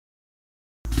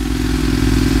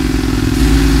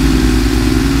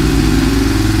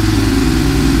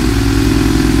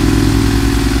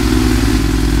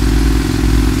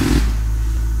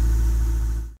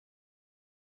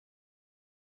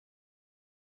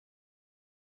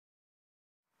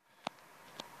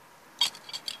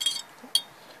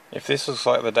If this looks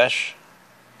like the dash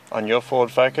on your Ford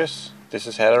Focus, this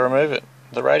is how to remove it,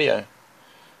 the radio.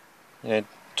 You need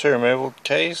two removal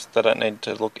keys. They don't need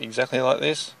to look exactly like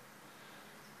this,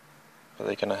 but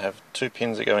they're going to have two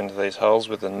pins that go into these holes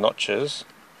with the notches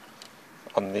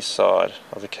on this side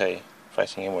of the key,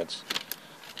 facing inwards.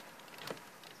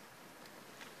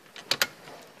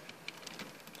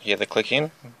 You hear the click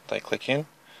in, they click in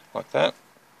like that.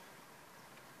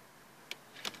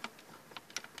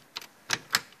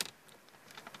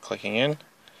 Clicking in,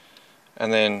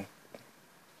 and then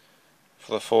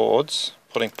for the Fords,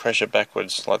 putting pressure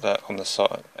backwards like that on the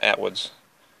side, outwards,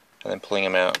 and then pulling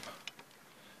them out.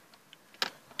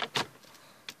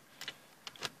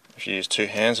 If you use two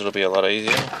hands, it'll be a lot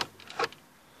easier.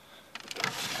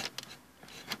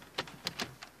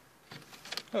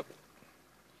 And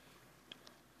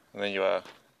there you are.